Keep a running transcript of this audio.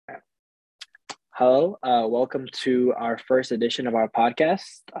Hello, welcome to our first edition of our podcast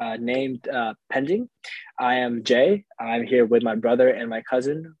named Pending. I am Jay. I'm here with my brother and my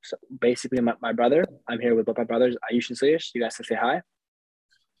cousin. So basically, my brother. I'm here with both my brothers, Ayush and Suyash. You guys can say hi.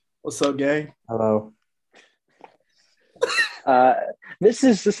 What's up, gang? Hello. Uh, this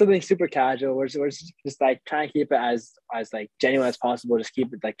is just something super casual. We're just like trying to keep it as like genuine as possible. Just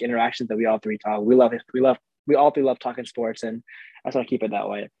keep it like interactions that we all three talk. We all three love talking sports, and I just want to keep it that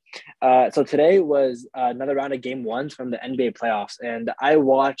way. So today was another round of game ones from the NBA playoffs, and I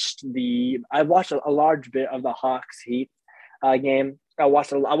watched a large bit of the Hawks Heat game. I watched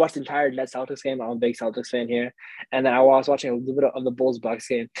the entire Nets Celtics game. I'm a big Celtics fan here, and then I was watching a little bit of the Bulls Bucks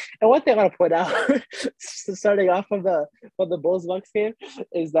game. And one thing I want to point out, starting off from the Bulls Bucks game,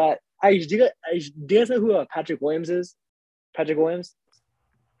 is that do you guys know who Patrick Williams is? Patrick Williams.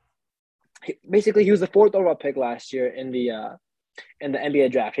 Basically, he was the fourth overall pick last year in the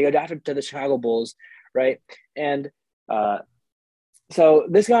NBA draft. He got drafted to the Chicago Bulls, right? And so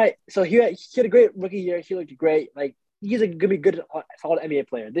this guy, he had a great rookie year. He looked great. Like he's gonna be good, solid NBA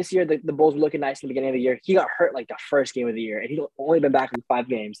player. This year, the Bulls were looking nice in the beginning of the year. He got hurt like the first game of the year, and he's only been back in 5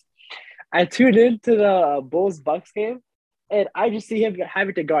 games. I tuned into the Bulls Bucks game, and I just see him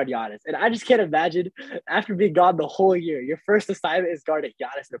having to guard Giannis, and I just can't imagine after being gone the whole year, your first assignment is guarding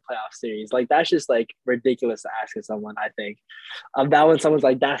Giannis in a playoff series. Like that's just like ridiculous to ask of someone. I think, that when someone's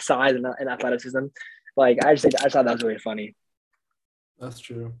like that size and athleticism, like I just thought that was really funny. That's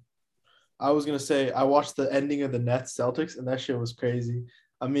true. I was gonna say I watched the ending of the Nets Celtics, and that shit was crazy.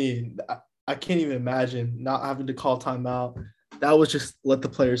 I mean, I can't even imagine not having to call timeout. That was just let the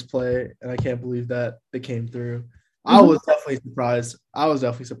players play, and I can't believe that they came through. I was definitely surprised. Because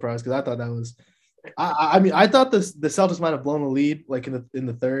I thought that was. I mean, I thought the Celtics might have blown the lead like in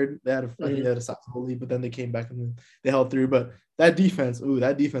the third. I think they had a sizable lead, but then they came back and they held through. But that defense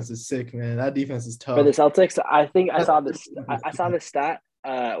is sick, man. That defense is For the tough. Celtics, I think I saw this stat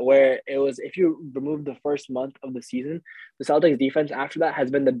where it was if you remove the first month of the season, the Celtics defense after that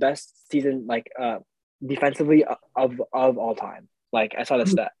has been the best season defensively of all time. Like I saw the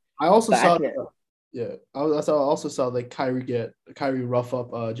stat. I also That saw, I yeah, I also saw like Kyrie rough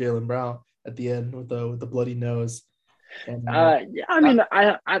up Jaylen Brown at the end with the bloody nose, and yeah, I mean,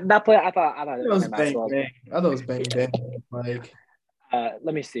 I that play I thought it it was was kind of bang basketball. bang. I thought it was bang Yeah. bang. Like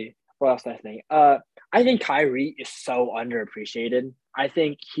Let me see. What else do I think? I think Kyrie is so underappreciated. I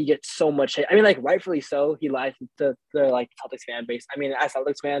think he gets so much hate. I mean, like rightfully so. He lies to the like Celtics fan base. I mean, as a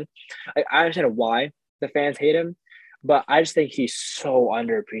Celtics fan, I understand why the fans hate him, but I just think he's so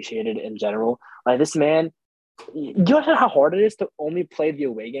underappreciated in general. Like this man, you understand how hard it is to only play the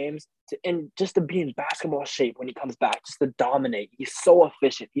away games and just to be in basketball shape when he comes back, just to dominate. He's so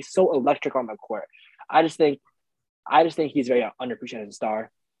efficient. He's so electric on the court. I just think I just think he's very underappreciated as a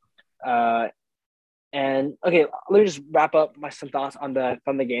star. Uh, and okay, let me just wrap up some thoughts on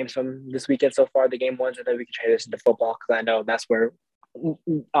the games from this weekend so far, the game ones, and then we can transition to football because I know that's where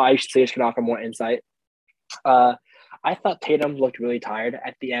I should say can offer more insight. Uh, I thought Tatum looked really tired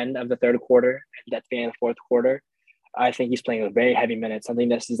at the end of the third quarter and at the end of the fourth quarter. I think he's playing with very heavy minutes. Something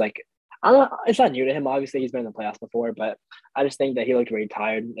this is like, I don't know, it's not new to him. Obviously, he's been in the playoffs before, but I just think that he looked very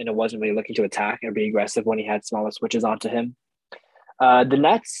tired and it wasn't really looking to attack or be aggressive when he had smaller switches onto him. The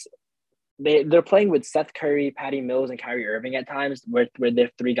Nets, they're playing with Seth Curry, Patty Mills, and Kyrie Irving at times, where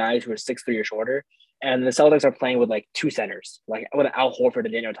they're three guys who are 6'3" or shorter, and the Celtics are playing with like two centers, like with Al Horford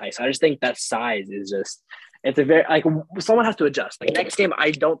and Daniel Tice. So I just think that size is just it's a very like someone has to adjust. Like next game,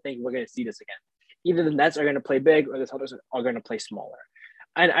 I don't think we're going to see this again. Either the Nets are going to play big or the Celtics are going to play smaller.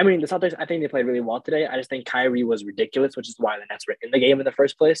 And I mean, the Celtics, I think they played really well today. I just think Kyrie was ridiculous, which is why the Nets were in the game in the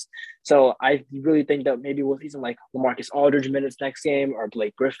first place. So I really think that maybe we'll see some like LaMarcus Aldridge minutes next game or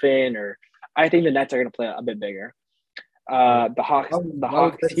Blake Griffin, or I think the Nets are going to play a bit bigger. The why was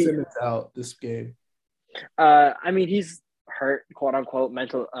Hawks, Ben Simmons out this game? I mean, he's hurt, quote unquote,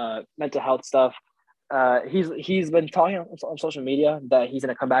 mental health stuff. He's been talking on social media that he's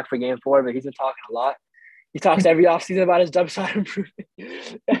going to come back for game four, but he's been talking a lot. He talks every offseason about his jump shot improvement.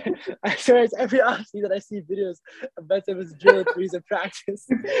 I swear it's every offseason I see videos of Ben Simmons drilling threes in practice.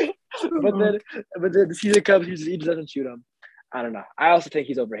 but then the season comes, he just doesn't shoot them. I don't know. I also think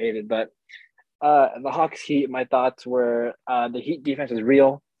he's overhated, but the Hawks Heat, my thoughts were the Heat defense is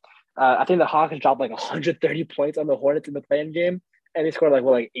real. I think the Hawks dropped like 130 points on the Hornets in the play-in game, and they scored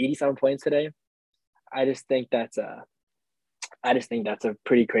like 80-some points today. I just think that's a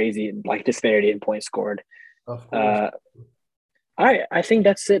pretty crazy like disparity in points scored. Of course. Uh, all right, I think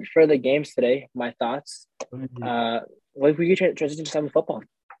that's it for the games today. My thoughts. Yeah, What if we could transition to some football?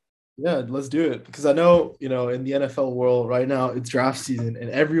 Yeah, let's do it because I know, in the NFL world right now, it's draft season and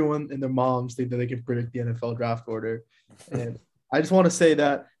everyone and their moms think that they can predict the NFL draft order. And I just want to say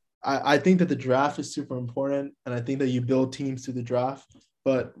that I think that the draft is super important and I think that you build teams through the draft.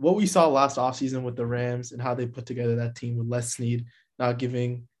 But what we saw last offseason with the Rams and how they put together that team with Les Snead not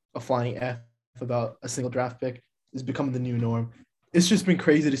giving a flying F about a single draft pick is becoming the new norm. It's just been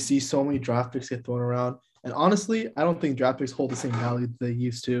crazy to see so many draft picks get thrown around. And honestly, I don't think draft picks hold the same value that they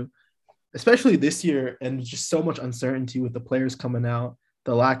used to, especially this year, and just so much uncertainty with the players coming out,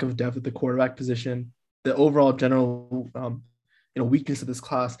 the lack of depth at the quarterback position, the overall general weakness of this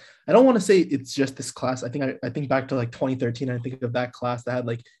class. I don't want to say it's just this class. I think back to like 2013. I think of that class that had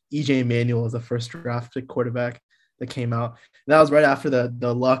like EJ Manuel as the first draft pick quarterback that came out. And that was right after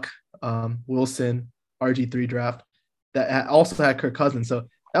the Luck, Wilson, RG3 draft that also had Kirk Cousins. So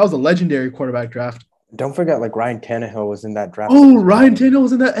that was a legendary quarterback draft. Don't forget, like Ryan Tannehill was in that draft. Oh, Ryan Tannehill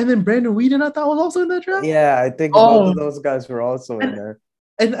was in that, and then Brandon Weeden, I thought, was also in that draft. Yeah, I think both of those guys were also in there.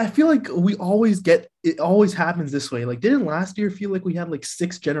 And I feel like we always it always happens this way. Like, didn't last year feel like we had like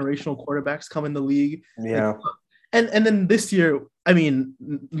 6 generational quarterbacks come in the league? Yeah. Like, and then this year, I mean,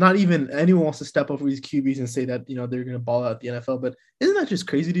 not even anyone wants to step over these QBs and say that, they're going to ball out the NFL. But isn't that just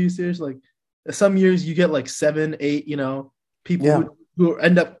crazy to you, serious? Like, some years you get like 7, 8, people who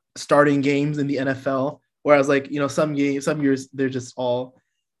end up starting games in the NFL. Whereas like, some years they're just all,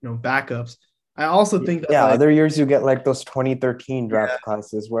 backups. I also think that other years you get like those 2013 draft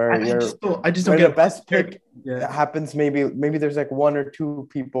classes where I just don't get the best pick happens. Maybe there's like 1 or 2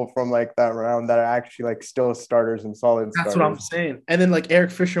 people from like that round that are actually like still starters and solid starters. That's what I'm saying. And then like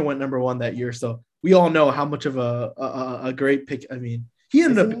Eric Fisher went number 1 that year, so we all know how much of a great pick. I mean, he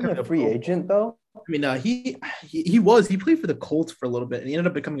ended up becoming a free agent though. I mean, he played for the Colts for a little bit, and he ended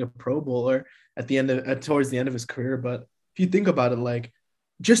up becoming a Pro Bowler at the end of towards the end of his career. But if you think about it, like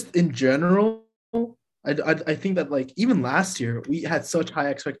just in general, I think that like even last year we had such high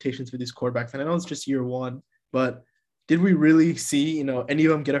expectations for these quarterbacks, and I know it's just year 1, but did we really see any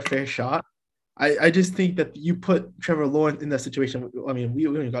of them get a fair shot? I just think that you put Trevor Lawrence in that situation. I mean, we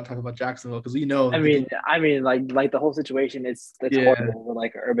don't even got to talk about Jacksonville because we know. I mean, like the whole situation is horrible with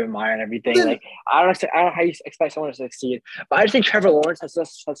like Urban Meyer and everything. Like I don't know how you expect someone to succeed, but I just think Trevor Lawrence has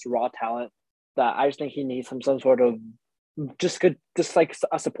such raw talent that I just think he needs some sort of just like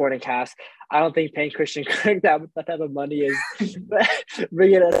a supporting cast. I don't think paying Christian Kirk that type of money is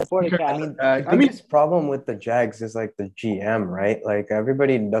bringing a supporting cast. I mean, the biggest problem with the Jags is like the GM, right? Like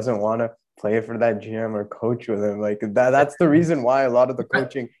everybody doesn't want to play for that GM or coach with him. Like that's the reason why a lot of the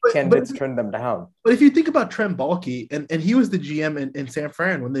coaching candidates turn them down. But if you think about Trent Baalke, and he was the GM in San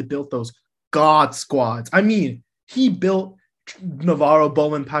Fran when they built those God squads. I mean, he built Navarro,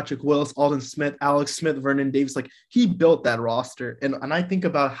 Bowman, Patrick Willis, Alden Smith, Alex Smith, Vernon Davis. Like he built that roster. And I think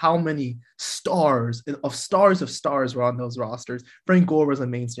about how many stars were on those rosters. Frank Gore was a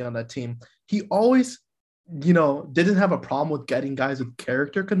mainstay on that team. He always, didn't have a problem with getting guys with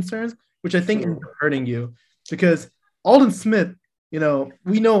character concerns, which I think ended up hurting you, because Alden Smith,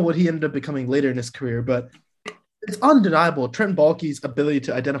 we know what he ended up becoming later in his career, but it's undeniable Trent Baalke's ability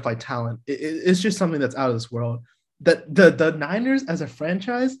to identify talent. It's just something that's out of this world. That the Niners as a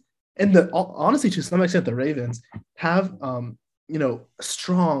franchise, and honestly to some extent the Ravens, have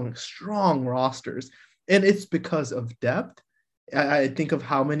strong rosters, and it's because of depth. I think of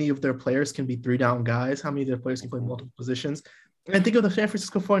how many of their players can be 3-down guys, how many of their players can play multiple positions. And I think of the San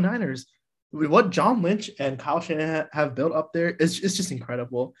Francisco 49ers. What John Lynch and Kyle Shanahan have built up there is just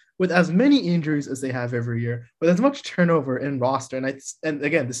incredible. With as many injuries as they have every year, with as much turnover in roster, and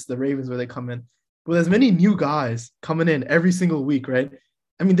again, this is the Ravens where they come in, with as many new guys coming in every single week, right?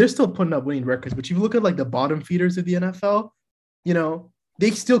 I mean, they're still putting up winning records, but you look at like the bottom feeders of the NFL,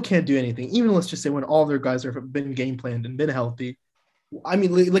 they still can't do anything. Even let's just say when all their guys have been game planned and been healthy. I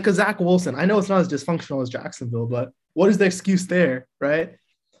mean, like a Zach Wilson. I know it's not as dysfunctional as Jacksonville, but what is the excuse there, right?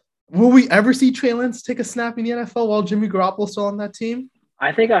 Will we ever see Trey Lance take a snap in the NFL while Jimmy Garoppolo's still on that team?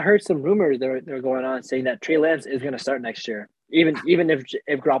 I think I heard some rumors that were going on saying that Trey Lance is going to start next year, even if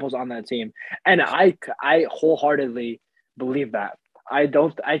Garoppolo's on that team. And I wholeheartedly believe that. I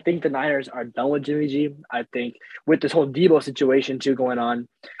think the Niners are done with Jimmy G. I think with this whole Debo situation too going on,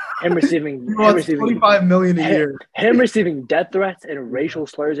 him receiving $25 million a year, him receiving death threats and racial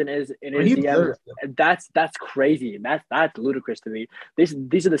slurs in his DM. That's crazy. That's ludicrous to me.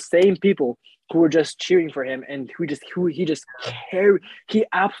 These are the same people who were just cheering for him and he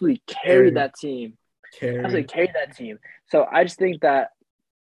absolutely carried that team. Absolutely carried that team. So I just think that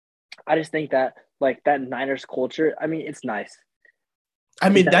like that Niners culture, I mean, it's nice. I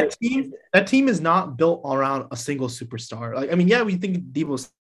mean, that team is not built around a single superstar. Like, I mean, yeah, we think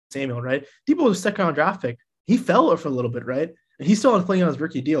Debo's Samuel, right? Debo was a second-round draft pick. He fell for a little bit, right? And he's still playing on his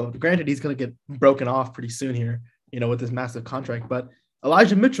rookie deal. Granted, he's going to get broken off pretty soon here, with this massive contract. But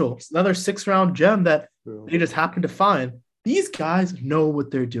Elijah Mitchell, another 6th-round gem that they just happened to find. These guys know what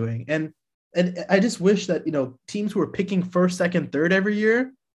they're doing. And I just wish that, teams who are picking first, second, third every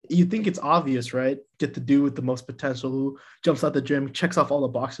year, you think it's obvious, right? Get the dude with the most potential who jumps out the gym, checks off all the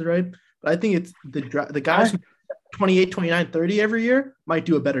boxes, right? But I think it's the guys who 28, 29, 30 every year might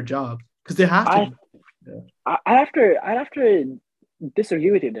do a better job because they have to. I'd have to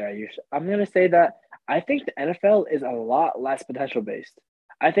disagree with you there, Ayush. I'm going to say that I think the NFL is a lot less potential based.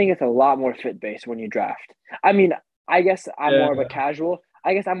 I think it's a lot more fit based when you draft. I mean, I guess I'm more of a casual.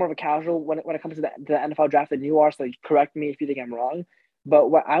 I guess I'm more of a casual when it comes to the NFL draft than you are. So correct me if you think I'm wrong.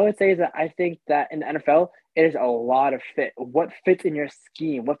 But what I would say is that I think that in the NFL, it is a lot of fit. What fits in your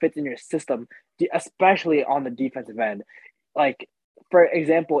scheme, what fits in your system, especially on the defensive end. Like, for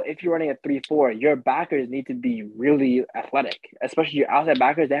example, if you're running a 3-4, your backers need to be really athletic, especially your outside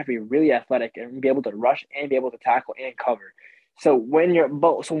backers. They have to be really athletic and be able to rush and be able to tackle and cover. So when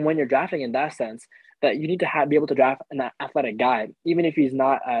you're drafting in that sense, that you need to be able to draft an athletic guy, even if he's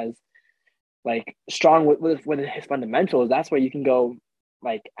not as strong with his fundamentals. That's where you can go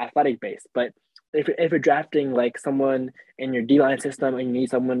athletic based. But if you're drafting someone in your D-line system and you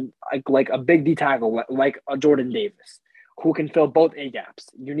need someone like a big D tackle like a Jordan Davis who can fill both A gaps,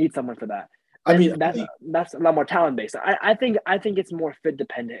 you need someone for that. I mean, that's a lot more talent based. I think it's more fit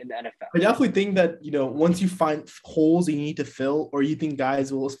dependent in the NFL. I definitely think that once you find holes you need to fill, or you think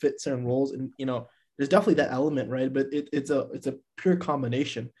guys will fit certain roles, and there's definitely that element, right? But it's a pure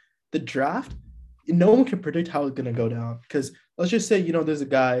combination. The draft, no one can predict how it's going to go down, because let's just say there's a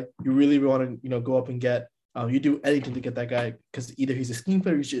guy you really want to go up and get. You do anything to get that guy because either he's a scheme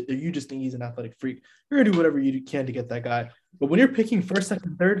player or you just think he's an athletic freak. You're going to do whatever you can to get that guy. But when you're picking first,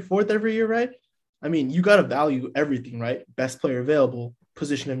 second, third, fourth every year, right? I mean, you got to value everything, right? Best player available,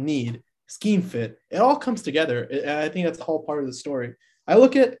 position of need, scheme fit. It all comes together. And I think that's the whole part of the story. I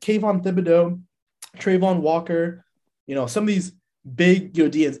look at Kayvon Thibodeau, Trayvon Walker, some of these big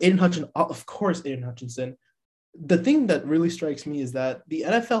DNs, of course, Aiden Hutchinson. The thing that really strikes me is that the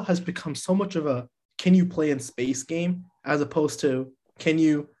NFL has become so much of a can you play in space game as opposed to can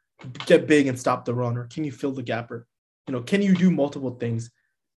you get big and stop the run, or can you fill the gap, or can you do multiple things?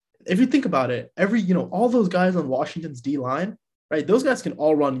 If you think about it, all those guys on Washington's D line, right? Those guys can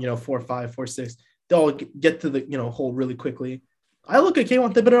all run 4.5, 4.6. They'll get to the hole really quickly. I look at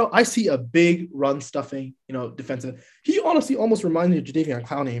Kayvon Thibodeau, I see a big run stuffing, defensive. He honestly almost reminds me of Jadeveon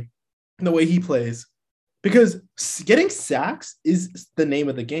Clowney in the way he plays, because getting sacks is the name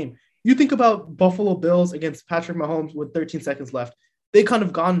of the game. You think about Buffalo Bills against Patrick Mahomes with 13 seconds left. They kind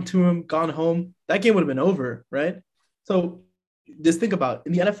of gone to him, gone home. That game would have been over, right? So just think about it.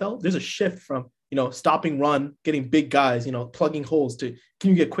 In the NFL, there's a shift from, stopping run, getting big guys, plugging holes to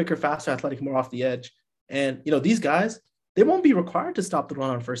can you get quicker, faster, athletic, more off the edge. And, these guys, they won't be required to stop the run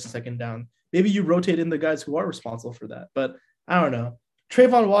on first and second down. Maybe you rotate in the guys who are responsible for that. But I don't know.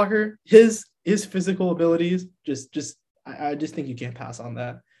 Trayvon Walker, his physical abilities, I just think you can't pass on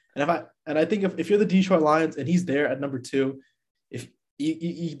that. And I think if you're the Detroit Lions and he's there at number 2, if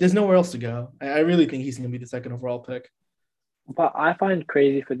there's nowhere else to go. I really think he's going to be the second overall pick. What I find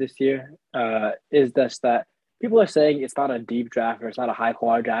crazy for this year is just that people are saying it's not a deep draft or it's not a high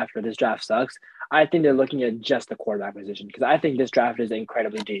quality draft or this draft sucks. I think they're looking at just the quarterback position, because I think this draft is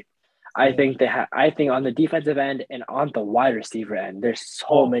incredibly deep. I think on the defensive end and on the wide receiver end, there's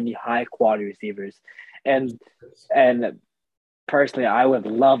so many high quality receivers, and personally, I would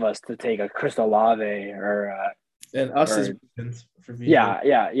love us to take a Chris Olave or and us as Ravens for me. Yeah.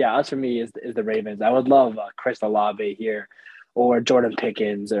 Us for me is the Ravens. I would love Chris Olave here, or George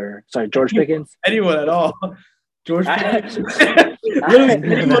Pickens. Anyone at all. George Pickens. I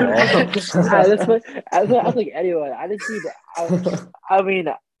was like anyone. I just need. I mean,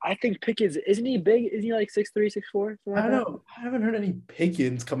 I think Pickens, isn't he big? Isn't he like 6'3", 6'4"? I don't know. I haven't heard any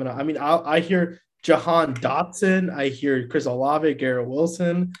Pickens coming out. I mean, I hear Jahan Dotson. I hear Chris Olave, Garrett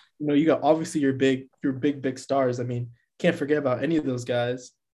Wilson. You got obviously your big stars. I mean, can't forget about any of those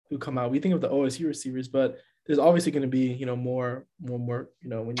guys who come out. We think of the OSU receivers, but there's obviously going to be more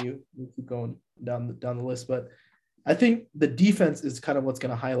when you keep going down the list. But I think the defense is kind of what's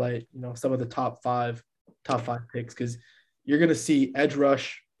going to highlight some of the top five picks, because you're going to see edge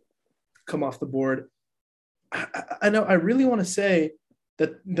rush come off the board. I know I really want to say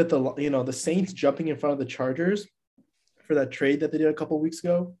that the Saints jumping in front of the Chargers for that trade that they did a couple of weeks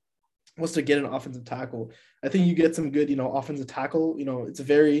ago was to get an offensive tackle. I think you get some good offensive tackle. It's a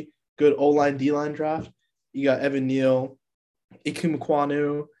very good O-line, D-line draft. You got Evan Neal, Ikem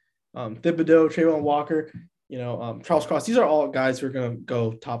Ekwonu, Thibodeau, Trayvon Walker, Charles Cross. These are all guys who are going to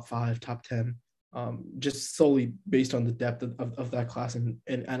go top 5, top 10, just solely based on the depth of that class. And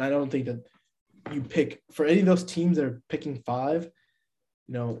I don't think that you pick for any of those teams that are picking 5.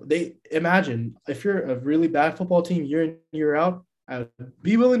 They imagine if you're a really bad football team year in, year out, I would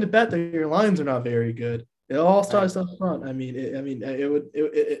be willing to bet that your lines are not very good. It all starts up front.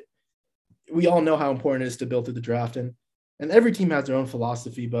 We all know how important it is to build through the draft, and every team has their own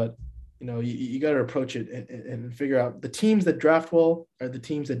philosophy, but you got to approach it and figure out the teams that draft well are the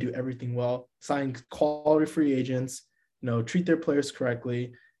teams that do everything well, sign quality free agents, treat their players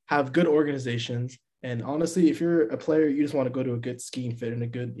correctly, have good organizations. And honestly, if you're a player, you just want to go to a good scheme fit and a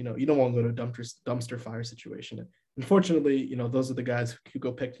good, you don't want to go to a dumpster fire situation. And unfortunately, those are the guys who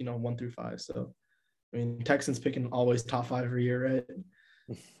go pick, 1 through 5. So, Texans picking always top 5 every year, right?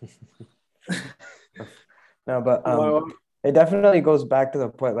 No, but it definitely goes back to the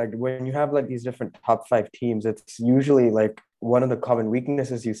point, like when you have like these different top 5 teams, it's usually like one of the common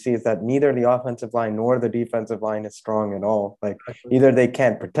weaknesses you see is that neither the offensive line nor the defensive line is strong at all. Like either they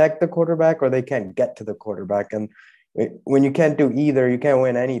can't protect the quarterback or they can't get to the quarterback. And when you can't do either, you can't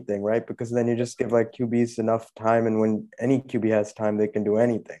win anything, right? Because then you just give like QBs enough time, and when any QB has time, they can do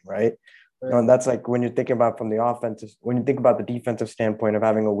anything, right? And that's like when you're thinking about from the offensive, when you think about the defensive standpoint of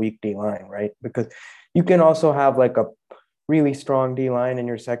having a weak D line, right? Because you can also have like a really strong D line and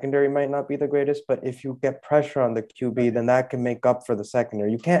your secondary might not be the greatest, but if you get pressure on the QB, then that can make up for the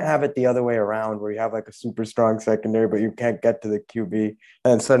secondary. You can't have it the other way around where you have like a super strong secondary, but you can't get to the QB,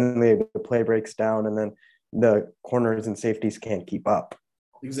 and suddenly the play breaks down and then the corners and safeties can't keep up.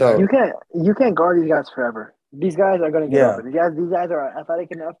 Exactly. So you can't guard these guys forever. These guys are going to get open. These guys are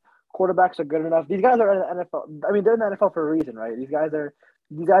athletic enough. Quarterbacks are good enough. These guys are in the NFL. I mean, they're in the NFL for a reason, right? These guys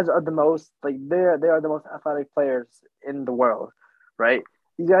are the most they are the most athletic players in the world, right?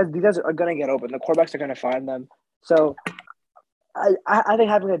 These guys are gonna get open. The quarterbacks are gonna find them. So I think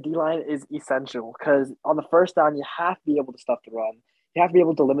having a D line is essential because on the first down you have to be able to stop the run. You have to be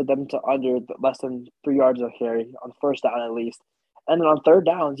able to limit them to under less than 3 yards of carry on first down at least. And then on third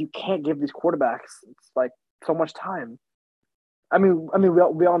downs, you can't give these quarterbacks like so much time. I mean,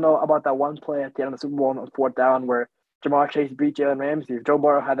 we all know about that one play at the end of the Super Bowl on fourth down where Jamar Chase beat Jalen Ramsey. If Joe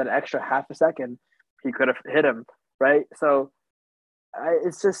Burrow had that extra half a second, he could have hit him, right? So,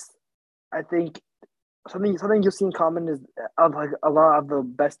 it's just, I think something you'll see in common is like a lot of the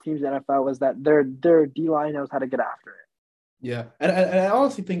best teams in the NFL is that their D line knows how to get after it. Yeah, and I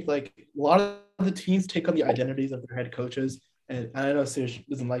honestly think like a lot of the teams take on the identities of their head coaches, and I know Serge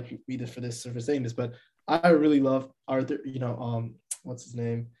doesn't like me for saying this, but I really love Arthur. What's his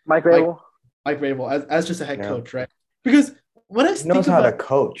name? Mike Vrabel. Mike Vrabel as just a head coach, right? Because when I he knows how to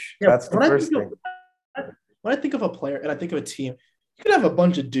coach. That's the first thing. When I think of a player and I think of a team, you could have a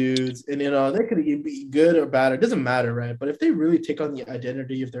bunch of dudes, and they could be good or bad. It doesn't matter, right? But if they really take on the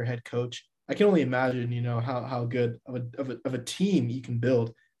identity of their head coach, I can only imagine, how good of a team you can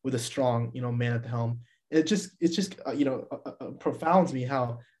build with a strong, man at the helm. It just profounds me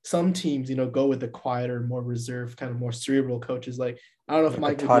how some teams, go with the quieter, more reserved, kind of more cerebral coaches. Like I don't know if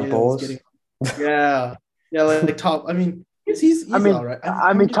Mike Todd Bowles. Yeah, like Todd. I mean, he's all right.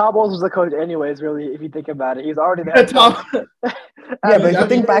 Todd Bowles was the coach, anyways. Really, if you think about it, he's already there. But if you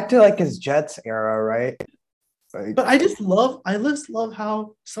think back to like his Jets era, right? But I just love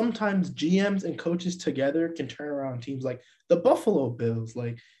how sometimes GMs and coaches together can turn around teams like the Buffalo Bills.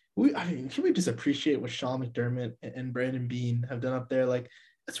 Like can we just appreciate what Sean McDermott and Brandon Beane have done up there? Like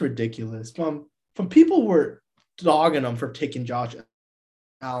that's ridiculous. From people were dogging them for taking Josh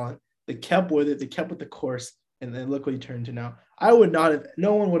Allen. They kept with it. They kept with the course, and then look what he turned to now.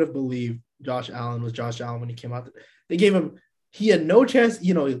 No one would have believed Josh Allen was Josh Allen when he came out. They gave him. He had no chance.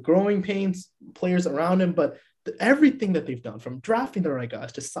 Growing pains, players around him, but everything that they've done, from drafting the right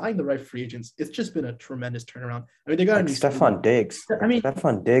guys to signing the right free agents, it's just been a tremendous turnaround. I mean, they got Stephon Diggs.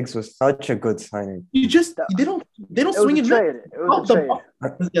 Stephon Diggs was such a good signing. They don't swing and trade. It was a trade.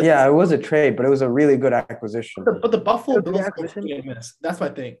 Yeah, it was a trade, but it was a really good acquisition. But the Buffalo Bills don't miss. That's my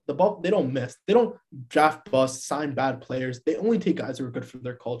thing. They don't miss. They don't draft bust, sign bad players. They only take guys who are good for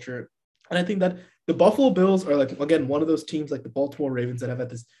their culture. And I think that the Buffalo Bills are like, again, one of those teams like the Baltimore Ravens that have had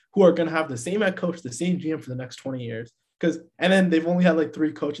this, who are going to have the same head coach, the same GM for the next 20 years. And then they've only had like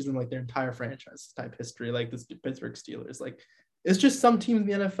 3 coaches in like their entire franchise type history, like the Pittsburgh Steelers. Like it's just some teams in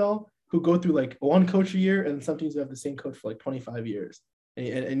the NFL who go through like one coach a year, and some teams who have the same coach for like 25 years.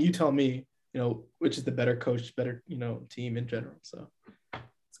 And you tell me, which is the better coach, better, team in general. So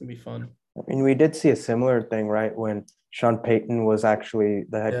it's going to be fun. I mean, we did see a similar thing, right? When Sean Payton was actually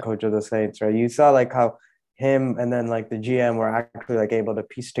the head coach of the Saints, right? You saw like how him and then like the GM were actually like able to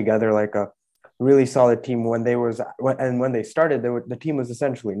piece together like a really solid team when they started, the team was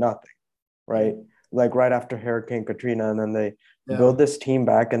essentially nothing, right? Like right after Hurricane Katrina, and then they build this team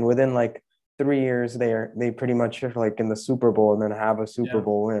back, and within like 3 years they pretty much are like in the Super Bowl and then have a Super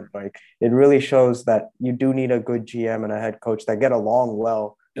Bowl win. Like it really shows that you do need a good GM and a head coach that get along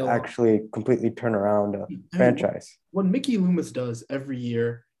well to actually completely turn around a franchise. What Mickey Loomis does every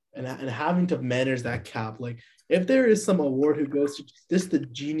year and having to manage that cap, like if there is some award who goes to just the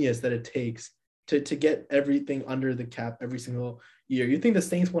genius that it takes to get everything under the cap every single year, you think the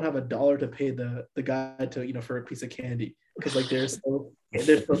Saints won't have $1 to pay the guy to for a piece of candy because like they're so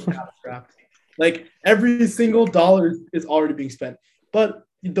cap strapped. Like every single dollar is already being spent. But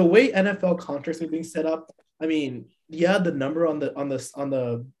the way NFL contracts are being set up, I mean, the number on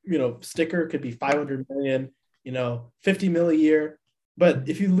the sticker could be 500 million, 50 million a year. But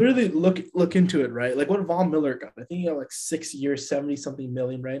if you literally look into it, right? Like what Von Miller got, I think he got like 6 years, 70 something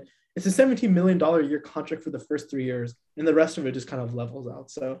million, right? It's a $17 million a year contract for the first 3 years, and the rest of it just kind of levels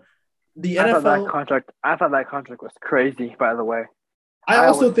out. So the NFL, I thought that contract was crazy, by the way. I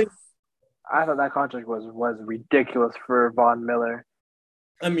thought that contract was ridiculous for Von Miller.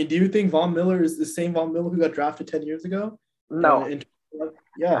 I mean, do you think Von Miller is the same Von Miller who got drafted 10 years ago? No.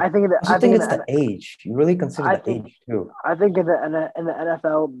 I think it's the age. You really consider the age too. I think in the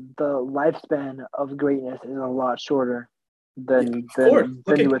NFL, the lifespan of greatness is a lot shorter than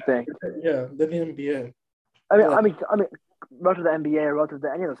you would think. Yeah, than the NBA. I mean, relative to the NBA or relative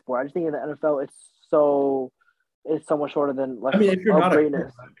to any other sport, I just think in the NFL it's so much shorter than like if you're not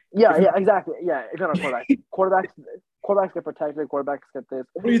greatness. Exactly. Yeah, if you're not a quarterback. Quarterbacks get protected. Quarterbacks get this.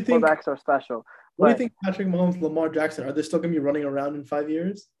 What do you think? Quarterbacks are special. What do you think Patrick Mahomes, Lamar Jackson, are they still going to be running around in 5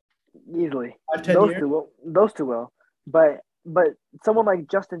 years? Easily. 10 years? Those two will. But someone like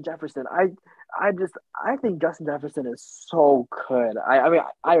Justin Jefferson, I think Justin Jefferson is so good. I mean,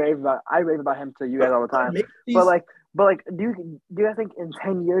 I rave about him to you guys all the time. But do you guys think in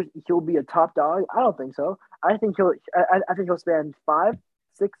 10 years he'll be a top dog? I don't think so. I think he'll span 5,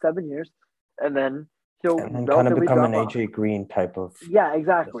 6, 7 years, and then he'll kind of become an AJ Green type of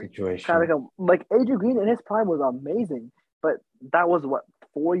situation. Kind of become like AJ Green in his prime was amazing, but that was what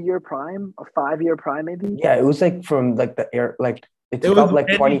 4-year prime, a 5-year prime maybe. Yeah, it was like from like the air like. It felt like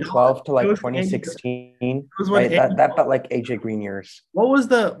 2012 to like 2016. Right? That felt like AJ Green years. What was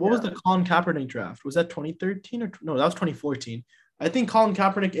the Colin Kaepernick draft? Was that 2013 or no? That was 2014. I think Colin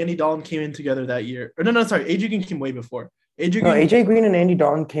Kaepernick, Andy Dalton came in together that year. Or no, sorry, AJ Green came way before. AJ Green and Andy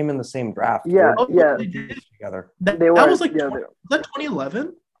Dalton came in the same draft. Yeah. Together. That was like was that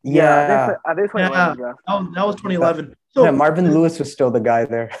 2011? Yeah. I think 2011 draft. That was 2011. So Marvin Lewis was still the guy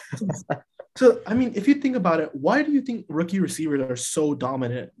there. So, I mean, if you think about it, why do you think rookie receivers are so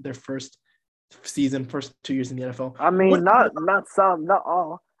dominant their first 2 years in the NFL? I mean, not some, not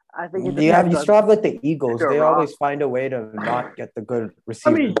all. I think you still have like the Eagles. They always find a way to not get the good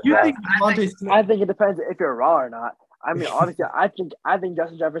receivers. I mean, I think it depends if you're raw or not. I mean, obviously, I think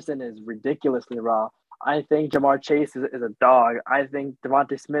Justin Jefferson is ridiculously raw. I think Jamar Chase is a dog. I think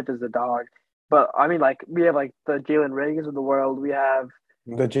Devontae Smith is a dog. But I mean, like we have like the Jalen Reagans of the world. We have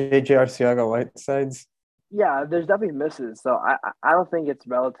the J.J. Arcega-Whitesides. Yeah, there's definitely misses. So I don't think it's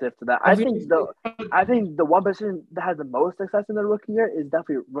relative to that. I think the one position that has the most success in their rookie year is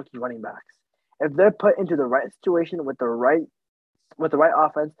definitely rookie running backs. If they're put into the right situation with the right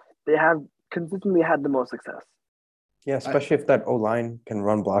offense, they have consistently had the most success. Yeah, especially if that O-line can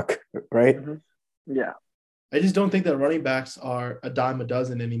run block, right? Mm-hmm. Yeah. I just don't think that running backs are a dime a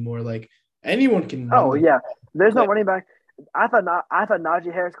dozen anymore. Like anyone can. Oh yeah, there's no running back. I thought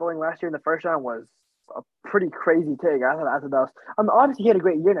Najee Harris going last year in the first round was a pretty crazy take. I thought that was. I mean, obviously he had a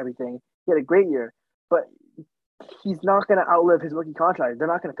great year and everything. He had a great year, but he's not going to outlive his rookie contract. They're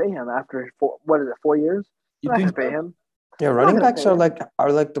not going to pay him after 4 years. They're not going to pay him. Yeah, running backs are like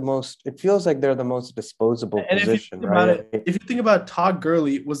the most. It feels like they're the most disposable position, right? If you think about it, Todd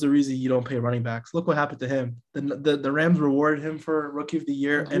Gurley was the reason you don't pay running backs. Look what happened to him. The Rams rewarded him for Rookie of the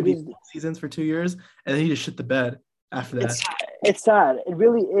Year, MVP seasons for 2 years, and then he just shit the bed after that. It's sad. It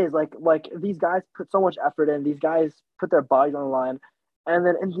really is. Like these guys put so much effort in. These guys put their bodies on the line, and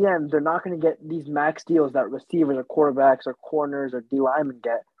then in the end, they're not going to get these max deals that receivers or quarterbacks or corners or D linemen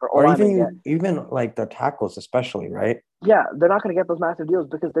get, or even like the tackles, especially, right? Yeah, they're not going to get those massive deals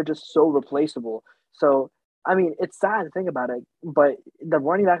because they're just so replaceable. So, I mean, it's sad to think about it, but the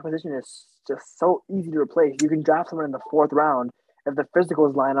running back position is just so easy to replace. You can draft someone in the 4th round if the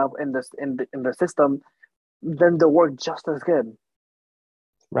physicals line up in the system, then they'll work just as good.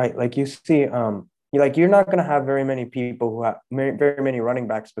 Right, like you see, you're not going to have very many people who have very many running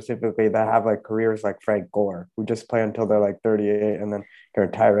backs specifically that have like careers like Frank Gore, who just play until they're like 38 and then can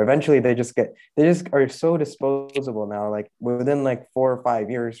retire. Eventually, they just are so disposable now. Like within like 4 or 5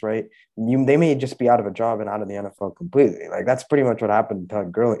 years, right? They may just be out of a job and out of the NFL completely. Like that's pretty much what happened to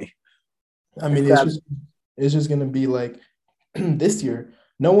Todd Gurley. I mean, it's just gonna be like this year.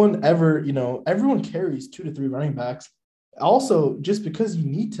 No one ever, everyone carries 2 to 3 running backs. Also, just because you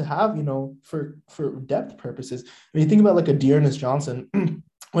need to have, for depth purposes. I mean, think about like a Dearness Johnson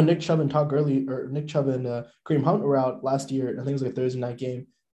when Nick Chubb and Todd Gurley or Nick Chubb and Kareem Hunt were out last year. I think it was like a Thursday night game.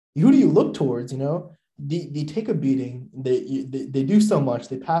 Who do you look towards? They take a beating. They do so much.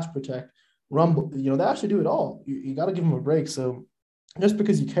 They pass protect, rumble. They actually do it all. You got to give them a break. So just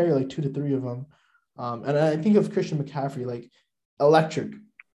because you carry like 2 to 3 of them, and I think of Christian McCaffrey, like electric.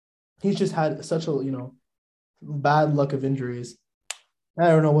 He's just had such a bad luck of injuries. I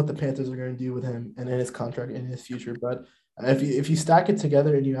don't know what the Panthers are going to do with him and in his contract and in his future. But if you stack it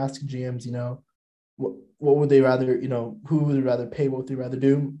together and you ask GMs, what would they rather, who would they rather pay? What would they rather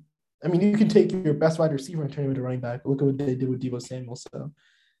do? I mean, you can take your best wide receiver and turn him into running back. Look at what they did with Deebo Samuel. So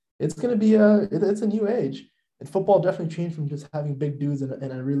it's going to be it's a new age. And football definitely changed from just having big dudes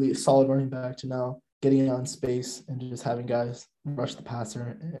and a really solid running back to now getting out in space and just having guys rush the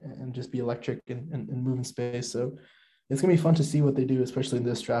passer and just be electric and move in space. So it's going to be fun to see what they do, especially in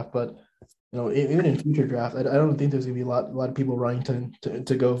this draft. But, even in future drafts, I don't think there's going to be a lot of people running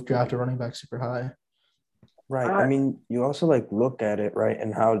to go draft a running back super high. Right. I mean, you also like look at it, right,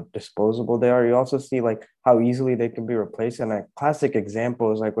 and how disposable they are. You also see like how easily they can be replaced. And a classic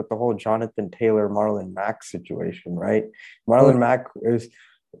example is like with the whole Jonathan Taylor, Marlon Mack situation, right? Marlon Mack is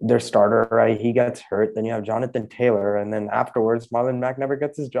their starter, right? He gets hurt. Then you have Jonathan Taylor, and then afterwards, Marlon Mack never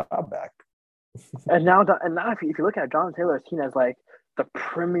gets his job back. And now if you look at it, Jonathan Taylor is seen as like the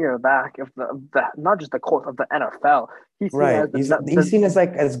premier back of the not just the Colts of the NFL. He's seen Right. as He's seen as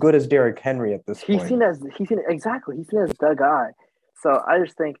like as good as Derrick Henry at this point. He's seen exactly. He's seen as the guy. So I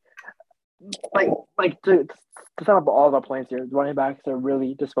just think like to sum up all the points here, running backs are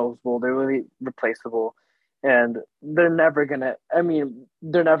really disposable. They're really replaceable, and they're never gonna. I mean,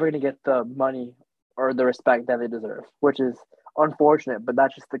 they're never gonna get the money or the respect that they deserve, which is unfortunate. But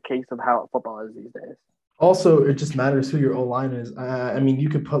that's just the case of how football is these days. Also, it just matters who your O-line is. I mean, you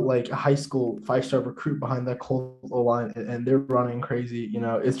could put like a high school 5-star recruit behind that Colt O-line and they're running crazy.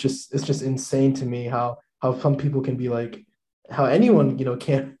 It's just insane to me how some people can be like, how anyone,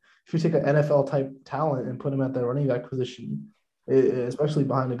 can, if you take an NFL type talent and put him at that running back position, especially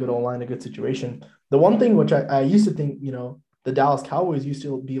behind a good O-line, a good situation. The one thing which I used to think, the Dallas Cowboys used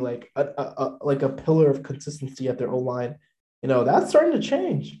to be like a pillar of consistency at their O-line. That's starting to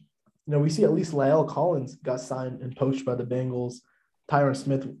change. We see at least La'el Collins got signed and poached by the Bengals. Tyron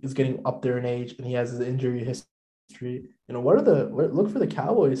Smith is getting up there in age, and he has his injury history. Look for the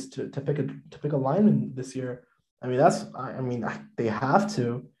Cowboys to pick a lineman this year. I mean, they have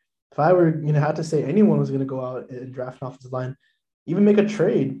to. If I were had to say anyone was going to go out and draft an offensive line, even make a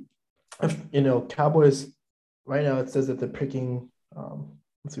trade. If Cowboys right now, it says that they're picking.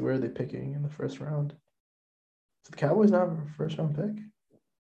 Let's see, where are they picking in the first round? So the Cowboys not have a first round pick.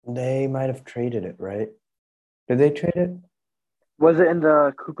 They might have traded it, right? Did they trade it? Was it in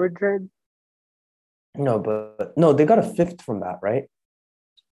the Cooper trade? No, but no, they got a 5th from that, right?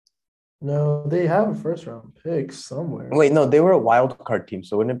 No, they have a first round pick somewhere. Wait, no, they were a wild card team,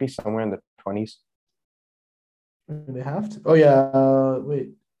 so wouldn't it be somewhere in the 20s? They have to. Oh yeah. Wait.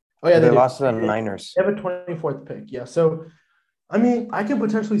 Oh yeah, they lost to the Niners. They have a 24th pick. Yeah. So I mean, I can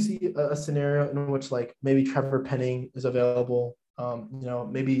potentially see a scenario in which like maybe Trevor Penning is available.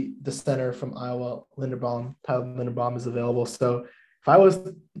 Maybe the center from Iowa, Tyler Linderbaum is available. So if I was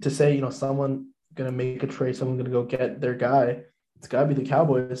to say, someone gonna make a trade, someone gonna go get their guy, it's gotta be the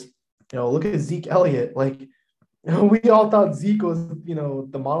Cowboys. Look at Zeke Elliott. Like, we all thought Zeke was,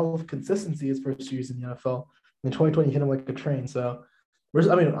 the model of consistency his first years in the NFL. In 2020, hit him like a train. So,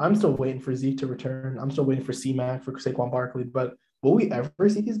 I'm still waiting for Zeke to return. I'm still waiting for C-Mac, for Saquon Barkley. But will we ever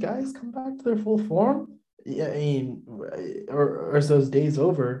see these guys come back to their full form? Yeah, I mean, or is those days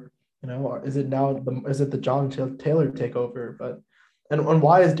over? Is it the John Taylor takeover? But and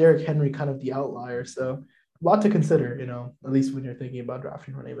why is Derrick Henry kind of the outlier? So a lot to consider, at least when you're thinking about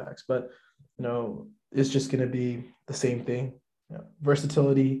drafting running backs. But it's just going to be the same thing.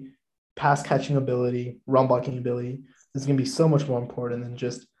 Versatility, pass catching ability, run blocking ability is going to be so much more important than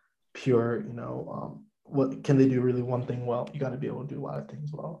just pure. What can they do really one thing well? You got to be able to do a lot of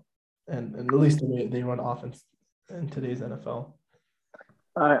things well. And at least the way they run offense in today's NFL.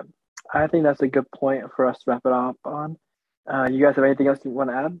 I think that's a good point for us to wrap it up on. You guys have anything else you want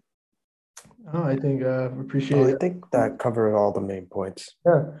to add? Oh, I think we Oh, appreciate. I think that covered all the main points.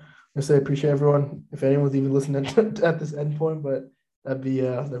 Yeah, I say appreciate everyone. If anyone's even listening at this end point, but that'd be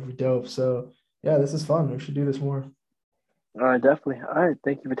dope. So yeah, this is fun. We should do this more All right, definitely. All right,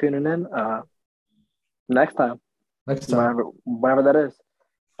 thank you for tuning in. Next time, next time. whenever that is.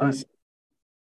 All right. Peace.